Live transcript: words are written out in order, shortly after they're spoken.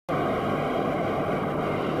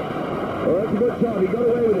That's a good shot. He got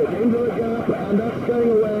away with it. Into the gap, and that's going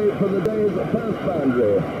away from the day's first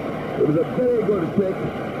boundary. It was a very good flick,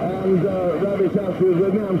 and Ravi Shastri was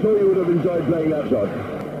with me. I'm sure you would have enjoyed playing that shot.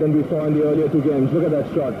 Than we saw in the earlier two games. Look at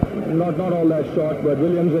that shot. Not all that short, but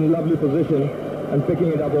Williams in lovely position and picking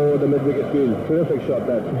it up over the mid-wicket field. Terrific shot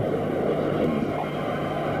that.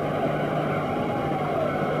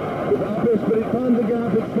 It's uppish, but it found the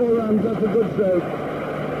gap. It's 4 runs. That's a good stroke.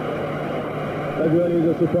 That really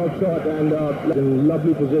is a superb shot, and in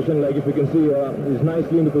lovely position. Like if you can see, he's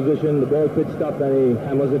nicely into position. The ball pitched up and he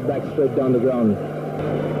hammers it back straight down the ground.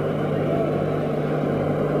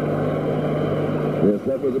 Yes,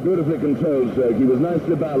 that was a beautifully controlled stroke. He was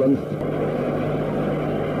nicely balanced.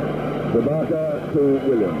 Prabhakar to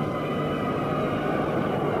Williams.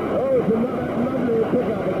 Oh, it's another lovely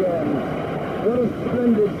pick-up again. What a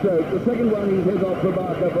splendid stroke. The second one he's hit off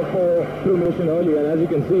Prabhakar before through mission earlier, and as you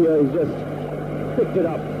can see here, he's just picked it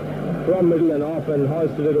up from middle and off and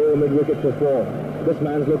hoisted it over mid-wicket for 4. This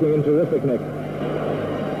man's looking in terrific nick.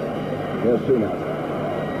 Yes, Srinath.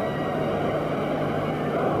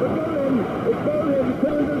 It's bowling,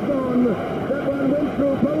 Sanders gone. That one went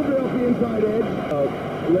through, probably off the inside edge.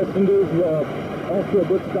 West Indies were off to a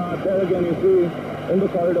good start. There again you see in the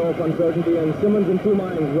corridor of uncertainty, and Simmons in 2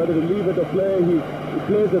 minds whether to leave it or play. He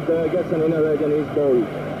plays it there, gets an inner edge, and he's bowled.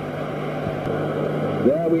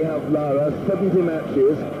 There we have Lara, 70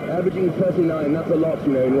 matches, averaging 39. That's a lot,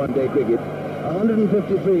 you know, in one-day cricket.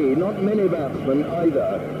 153. Not many batsmen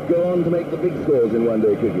either go on to make the big scores in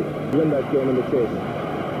one-day cricket. Win that game in the chase.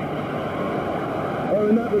 Oh,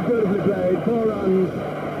 and that was beautifully played. 4 runs.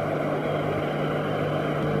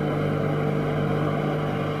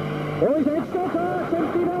 Oh, he's extra pass,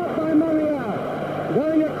 emptied out by Mongia.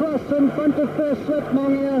 Going across in front of first slip,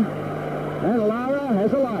 Mongia. And Lara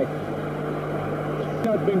has a life.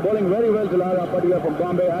 Has been bowling very well to Lara, particularly from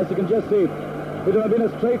Bombay. As you can just see, it would have been a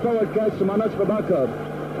straightforward catch to Manoj Prabhakar.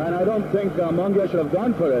 And I don't think Mongia should have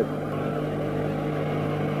gone for it.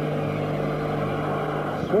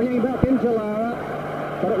 Swinging back into Lara.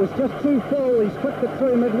 But it was just too full. He's flicked it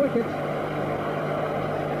through mid-wicket.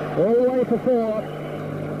 All the way for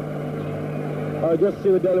 4. Just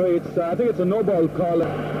see the delivery. I think it's a no-ball call.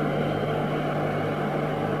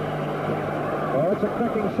 Oh, it's a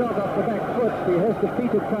cracking shot off the back foot. He has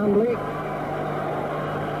defeated Campbell.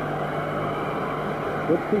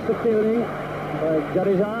 Good piece of fielding by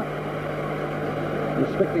Azhar.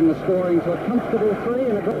 Restricting the scoring to a comfortable 3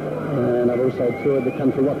 and a good. And I've also toured the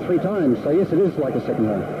country, 3 times? So yes, it is like a second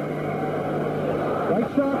home. Great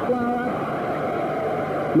shot, Lara.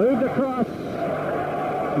 Moved across.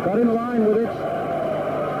 Got in line with it.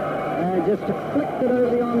 And just flicked it over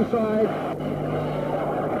the onside.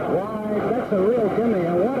 Wide. That's a real gimme.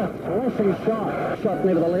 And what a thrashing shot. Shot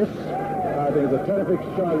nevertheless. I think it's a terrific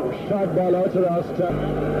shot ball out to the outside.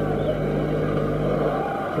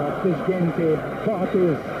 Gente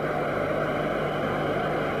fortes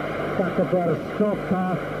ताकत पर stroke था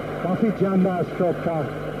काफी जानदार stroke था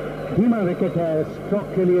धीमा wicket है stroke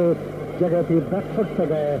के लिए जगह थी बैकफुट पे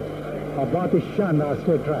गए और बहुत ही शानदार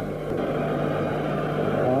स्ट्रेट ड्राइव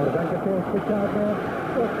और वेंकटेश के साथ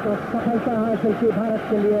सफलता हासिल की भारत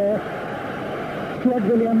के लिए Stuart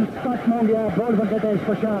Williams Scott Mongia bold Venkatesh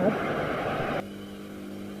प्रसाद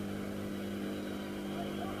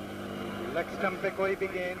लेग स्टंप पे कोई भी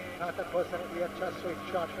गेंद घातक हो सकती है अच्छा स्विच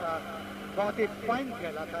शॉट था बहुत ही फाइन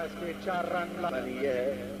खेला था इसके 4 रन ये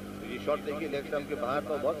है ये शॉट देखिए लेग स्टंप के बाहर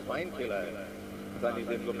तो बहुत फाइन खेला है आसानी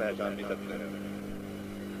से इनको पहचान भी सकते हैं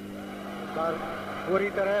और पूरी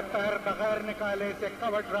तरह पैर बगैर निकाले से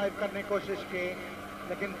कवर ड्राइव करने की कोशिश की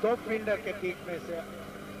लेकिन 2 फील्डर के बीच में से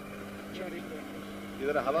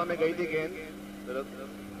इधर हवा में गई थी गेंद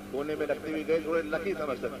कोने में लगती हुई गई थोड़े लकी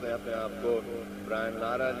समझ सकते हैं अपने आप को ब्रायन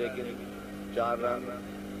लारा लेकिन 4 रन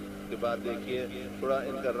के बाद देखिए थोड़ा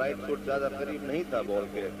इनका राइट फुट ज्यादा करीब नहीं था बॉल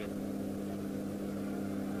के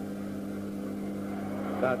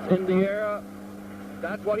That's in the air.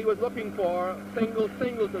 That's what he was looking for. Single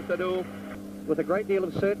to Sidhu. With a great deal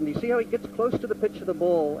of certainty. See how he gets close to the pitch of the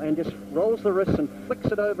ball and just rolls the wrist and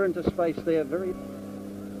flicks it over into space there. Very.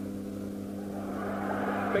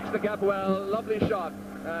 Picks the gap well. Lovely shot.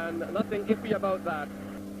 And nothing iffy about that.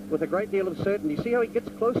 With a great deal of certainty. See how he gets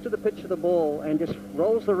close to the pitch of the ball and just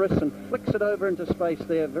rolls the wrist and flicks it over into space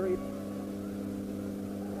there. Very.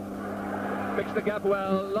 Picks the gap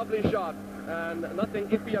well. Lovely shot. And nothing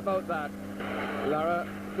iffy about that. Lara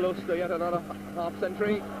close to yet another half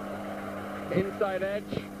century. Inside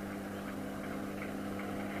edge.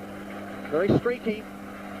 Very streaky.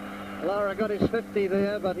 Lara got his 50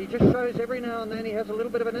 there, but he just shows every now and then he has a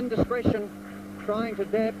little bit of an indiscretion trying to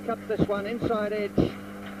cut this one inside edge.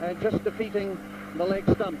 and just defeating the leg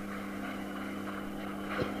stump.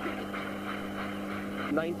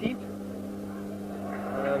 19th.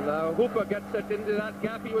 And now Hooper gets it into that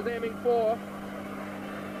gap he was aiming for.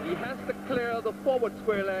 He has to clear the forward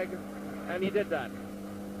square leg, and he did that.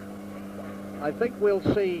 I think we'll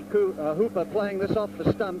see Hooper playing this off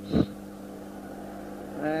the stumps,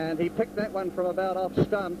 and he picked that one from about off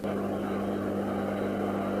stump.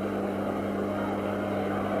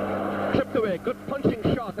 Chipped away, good punching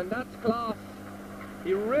shot, and that's class.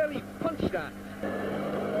 He really punched that.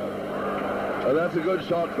 Well, that's a good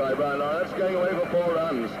shot by Brian Lara. That's going away for 4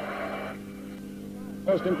 runs.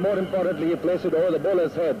 More importantly, he placed it over the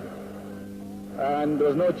bowler's head, and there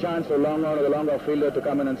was no chance for long on or the long off fielder to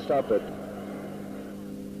come in and stop it.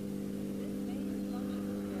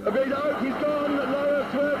 A big out, he's gone, Lara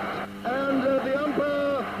swept, and the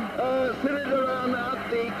umpire sitting around at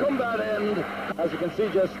the combat end. As you can see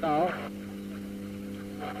just now,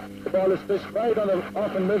 the ball is pitched right on the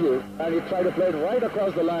off and middle, and he tried to play it right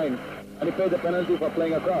across the line, and he paid the penalty for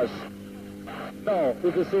playing across. No,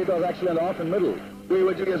 if you see, it was actually on the off and middle.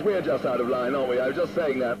 We're just out of line, aren't we? I was just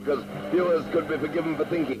saying that because viewers could be forgiven for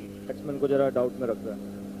thinking. Batsman को जरा doubt में रखता है.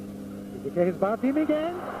 देखिए इस बार धीमी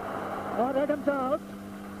गेंद और एडम्स आउट.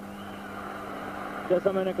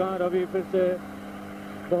 जैसा मैंने कहा, रवि फिर से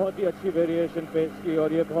बहुत ही अच्छी वेरिएशन पेश की और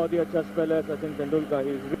ये बहुत ही अच्छा स्पेल है Sachin Tendulkar.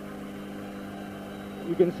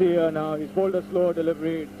 You can see here now he's bowled a slow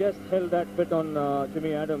delivery, just held that bit on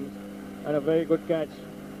Jimmy Adams, and a very good catch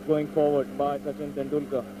going forward by Sachin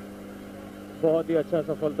Tendulkar. बहुत ही अच्छा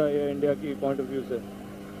सफलता है इंडिया की पॉइंट ऑफ व्यू से.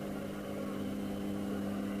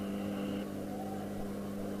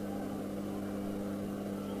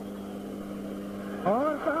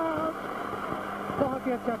 और बहुत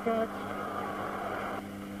ही अच्छा catch.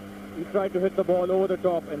 He tried to hit the ball over the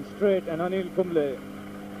top and straight, and Anil Kumble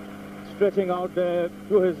stretching out there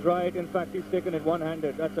to his right. In fact, he's taken it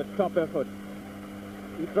one-handed. That's a top effort.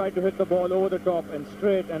 He tried to hit the ball over the top and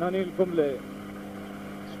straight, and Anil Kumble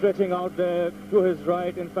stretching out there to his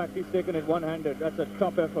right. In fact, he's taken it one-handed. That's a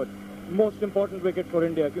top effort. Most important wicket for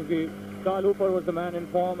India, because Lara Hooper was the man in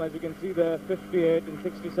form. As you can see there, 58 and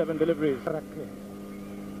 67 deliveries.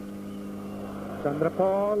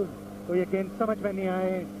 Chandrapal को ये गेंद समझ में नहीं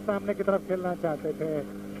आए, सामने की तरफ खेलना चाहते थे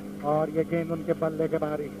और ये गेंद उनके बल्ले के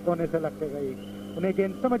बाहर कोने से लग के गई. उन्हें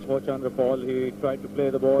गेंद समझ. For Chandrapal, he tried to play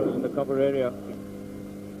the ball in the cover area.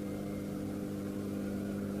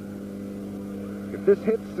 If this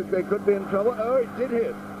hits, they could be in trouble. Oh, it did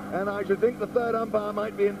hit. And I should think the third umpire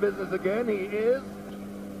might be in business again. He is.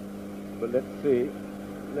 But let's see.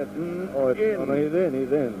 Oh, he's in.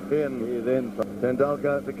 He's in.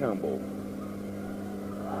 Tendulkar to Campbell.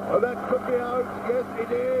 Oh, that could be out. Yes,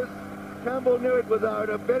 it is. Campbell knew it was out.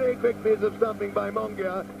 A very quick piece of stumping by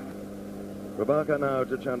Mongia. Prabhakar now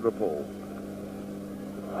to Chandrapal.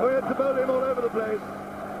 Oh, he had to bowl him all over the place.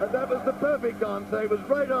 And that was the perfect answer. He was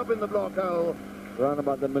right up in the block hole. Run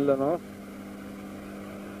about the middle and off.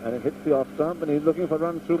 And it hits the off stump, and he's looking for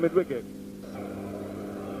runs through mid-wicket.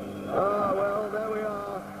 Ah, well, there we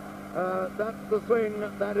are. That's the swing.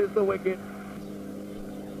 That is the wicket.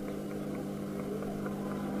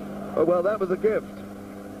 Oh, well, that was a gift.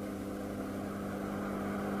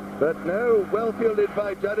 But no, well fielded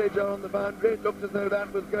by Jadeja on the boundary. It looked as though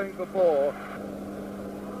that was going for 4.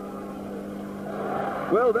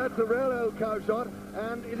 Well, that's a real old cow shot.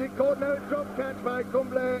 And is it caught? No, it's dropped catch by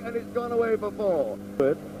Kumble, and it's gone away for 4.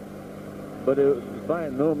 But it was by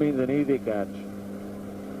no means an easy catch.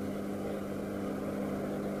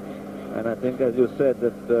 And I think, as you said,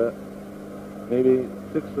 that maybe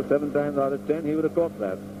 6 or 7 times out of 10 he would have caught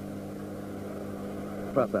that.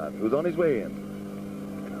 Prasad, who's on his way in.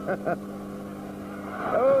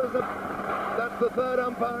 Oh, that's the third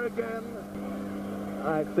umpire again.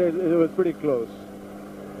 I'd say it was pretty close.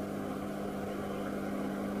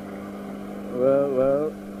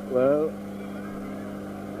 Well.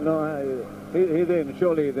 No, he's in.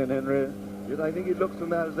 Surely he's in, Henry. Yes, I think it looks from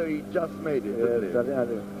that as though he just made it.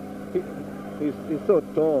 Yes, he's so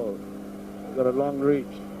tall. He's got a long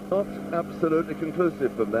reach. Not absolutely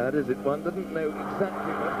conclusive from that, is it? One doesn't know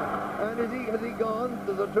exactly what. And has he gone?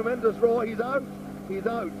 There's a tremendous roar. He's out. He's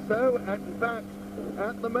out. So, in fact,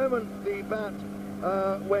 at the moment the bat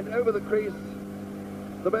went over the crease,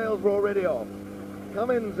 the bails were already off.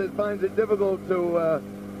 Cummins finds it difficult to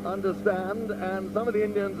understand, and some of the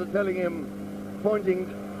Indians are telling him, pointing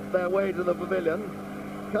their way to the pavilion.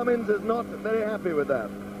 Cummins is not very happy with that.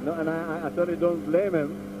 No, and I certainly don't blame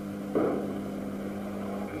him.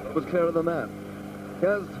 It was clearer than that.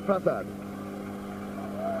 Here's Prasad.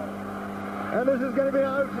 And this is going to be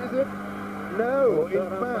out, is it? No, in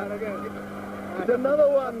fact, It's another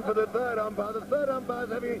one for the third umpire. The third umpire's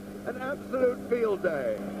having an absolute field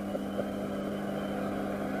day.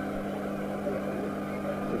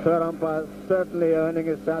 The third umpire certainly earning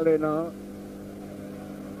his salary now.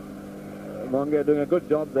 Mongia doing a good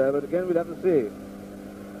job there, but again we'll have to see.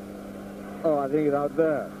 Oh, I think he's out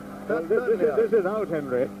there. Well, this is out,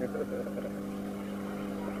 Henry.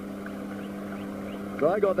 So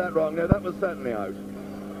I got that wrong. No, that was certainly out.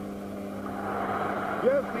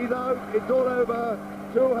 Yes, he's out. It's all over.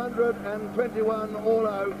 221 all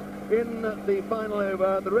out in the final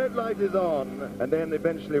over. The red light is on. And then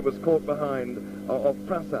eventually was caught behind of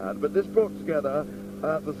Prasad. But this brought together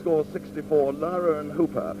the score 64, Lara and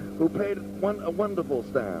Hooper, who played a wonderful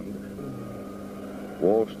stand.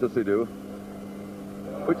 Walsh to Sidhu.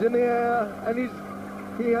 Which in the air, and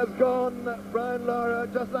he has gone, Brian Lara,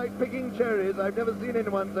 just like picking cherries. I've never seen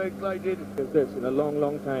anyone so excited. Is this in a long,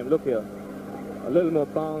 long time. Look here. A little more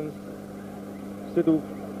bounce. Sidhu.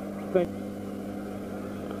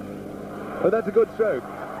 But that's a good stroke.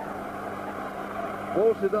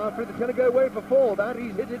 Walsh is after it. It's going to go away for 4. That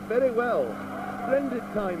he's hit it very well. Splendid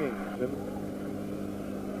timing.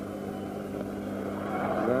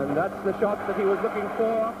 And that's the shot that he was looking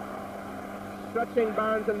for. Stretching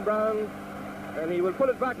Barnes and Brown. And he will pull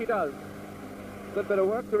it back, he does. Good bit of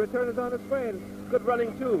work. The return is on its way. And good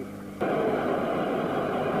running too.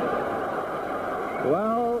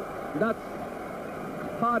 Well, that's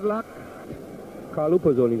hard luck. Carl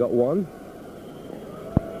Hooper's only got 1.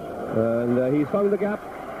 And he's found the gap.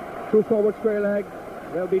 True forward square leg.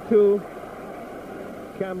 There'll be 2.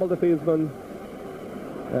 Campbell, the fieldsman.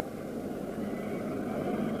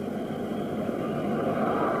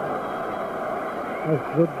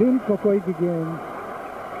 Azharuddin को कोई भी गेंद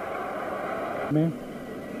में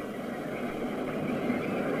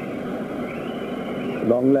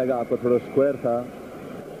long leg आपको थोड़ा square था.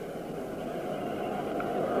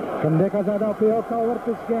 कंधे का ज्यादा उपयोग का ओवर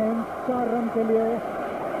पिच गेंद 4 रन के लिए.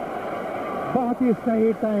 बहुत ही सही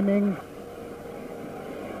टाइमिंग.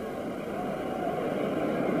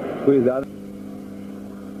 कोई ज्यादा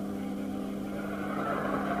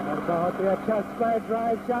और बहुत ही अच्छा स्क्वायर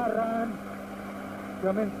ड्राइव. 4 रन.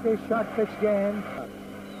 की शॉर्ट पिच गेंद.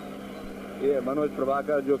 ये मनोज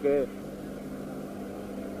प्रभाकर जो के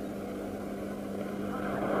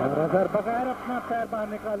और अजहर बगैर अपना पैर बाहर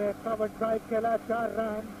निकाले. कवर ड्राइव खेला. 4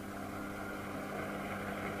 रन.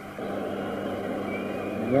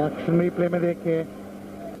 ये एक्शन रिप्ले में देखिए.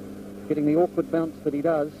 Getting the awkward bounce that he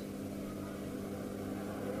does.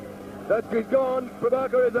 That's he's gone.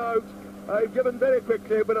 Prabhakar is out. I've given very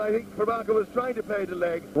quickly, but I think Prabhakar was trying to play to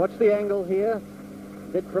leg. Watch the angle here.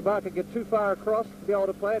 Did Prabhakar get too far across to be able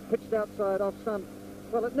to play it? Pitched outside off stump.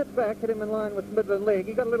 Well, it nipped back, hit him in line with Midland leg.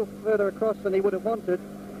 He got a little further across than he would have wanted.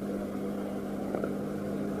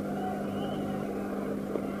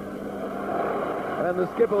 And the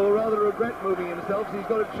skipper will rather regret moving himself, so he's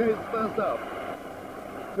got to chase first up.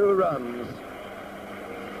 2 runs.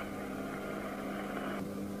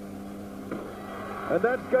 And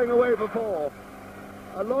that's going away for 4.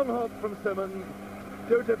 A long hop from Simmons,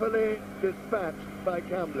 dutifully dispatched by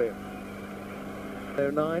Campbell.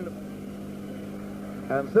 9.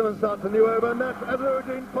 And Simmons starts a new over, and that's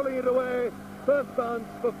Azharuddin pulling it away. First bounce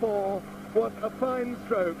for 4. What a fine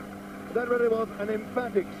stroke. That really was an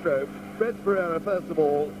emphatic stroke. Brett Pereira first of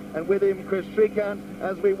all, and with him Chris Shrikant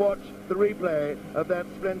as we watch the replay of that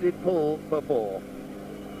splendid pull for 4.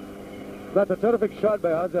 That's a terrific shot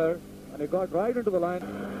by Azhar, and he got right into the line.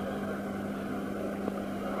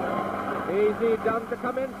 Easy down to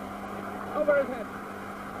come in. Over his head.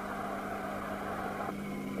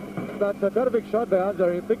 That's a terrific shot by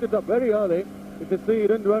Azhar. He picked it up very early. You can see he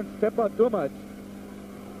didn't want to step out too much.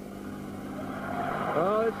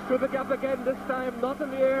 Oh, it's through the gap again, this time not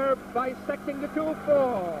in the air, bisecting the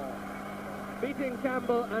 2-4. Beating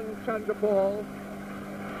Campbell and Chandrapal.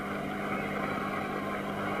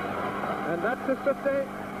 And that's his 50.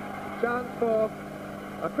 Chance for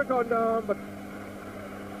a quick on down, but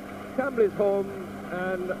Campbell is home,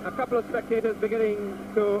 and a couple of spectators beginning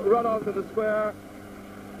to run onto the square.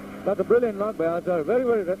 That's a brilliant knock by Azhar. Very,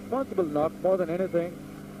 very responsible knock, more than anything,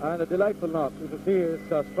 and a delightful knock. You can see his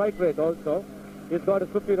strike rate also. He's got his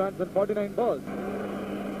 50 runs and 49 balls.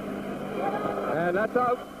 And that's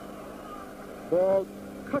out. Ball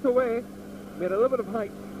cut away, made a little bit of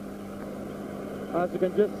height. As you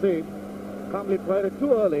can just see, Campbell tried it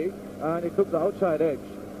too early, and he took the outside edge,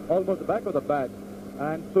 almost the back of the bat,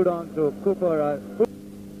 and stood on to Cooper.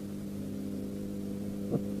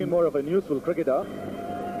 More of a useful cricketer.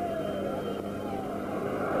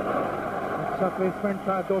 अच्छा placement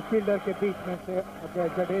था 2 fielder के बीच में से अजय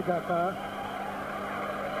जडेजा का.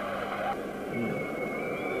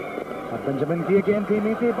 और Benjamin की गेंद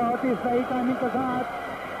धीमी थी, बहुत ही सही टाइमिंग के साथ।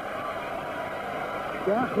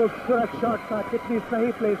 क्या खूबसूरत शॉट था, कितनी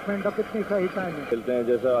सही प्लेसमेंट और कितनी सही टाइमिंग। खेलते हैं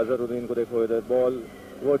जैसा अजहरुद्दीन को देखो, इधर बॉल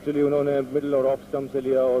वर्चुअली उन्होंने मिडिल और ऑफ स्टंप से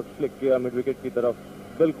लिया और फ्लिक किया मिड विकेट की तरफ,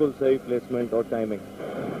 बिल्कुल सही प्लेसमेंट और टाइमिंग।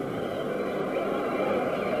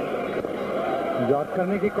 जॉट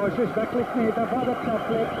करने की कोशिश, बैकलिस्ट नहीं था, बहुत अच्छा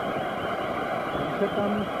फ्लिक, कम से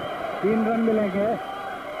कम 3 रन मिलेंगे।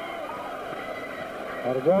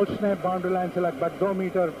 और वॉल्श ने बाउंड्री लाइन से लगभग 2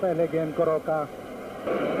 मीटर पहले गेंद को रोका।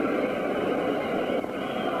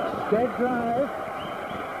 स्ट्रेट ड्राइव,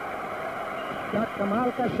 क्या कमाल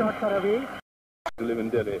का शॉट था Ravi. Live in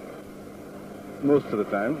Delhi most of the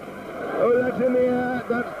time. Oh, that's in the air.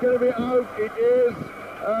 That's going to be out. It is.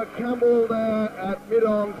 Campbell there at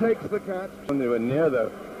mid-on takes the catch. When they were near the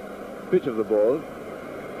pitch of the ball,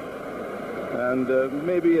 and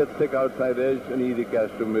maybe a thick outside edge, an easy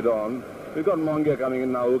catch to mid-on. We've got Mongia coming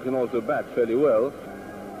in now, who can also bat fairly well.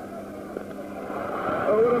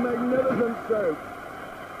 Oh, what a magnificent stroke.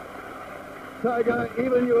 Tiger,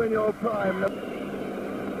 even you in your prime.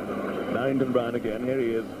 Narrington Brown again, here he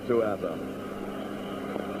is to Azhar.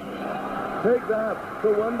 Take that, it's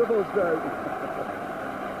a wonderful stroke.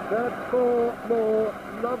 That's 4 more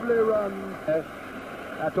lovely runs.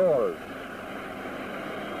 At all.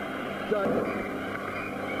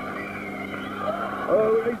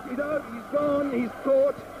 Oh, he's gone, he's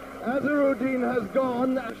caught. Azharuddin has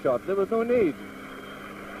gone. Shot, there was no need.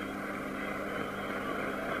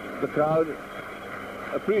 The crowd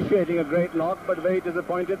appreciating a great knock, but very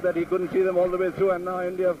disappointed that he couldn't see them all the way through. And now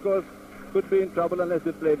India, of course, could be in trouble unless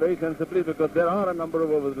they play very sensibly, because there are a number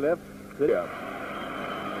of overs left. Yeah.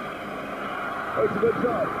 Oh, it's a good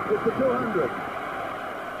shot. It's a 200.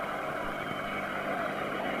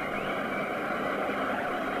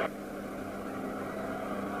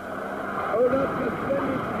 Oh, that's a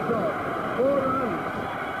splendid shot. 4 runs.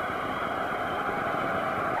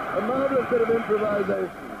 A marvellous bit of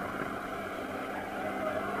improvisation.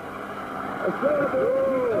 A throw ball.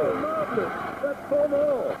 Oh, marvellous. That's 4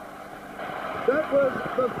 more. That was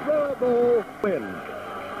the throw ball win.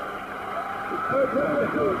 It's 4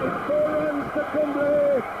 runs to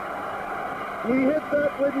Campbell. He hit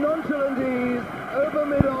that with nonchalant ease over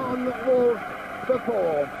mid-on Walsh for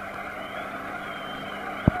 4.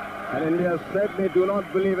 And India certainly do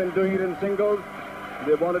not believe in doing it in singles.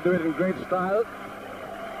 They want to do it in great style.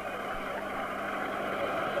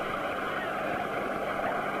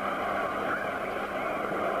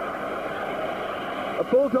 A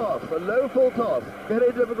full toss, a low full toss.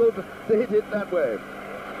 Very difficult to hit it that way.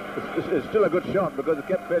 It's still a good shot because it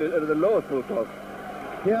kept it at the lower full toss.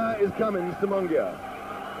 Here is Cummins to Mongia.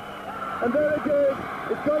 And there it is.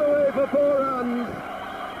 It's gone away for 4 runs.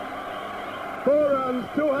 4 runs,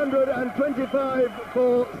 225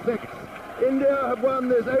 for 6. India have won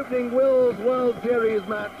this opening Wills World Series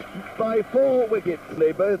match by 4 wickets.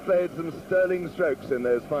 They both played some sterling strokes in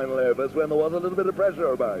those final overs when there was a little bit of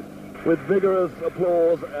pressure about, with vigorous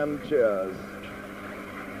applause and cheers.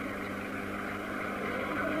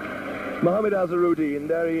 Mohammad Azharuddin,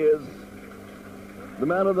 there he is, the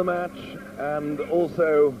man of the match, and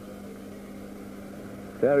also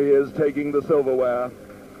there he is taking the silverware.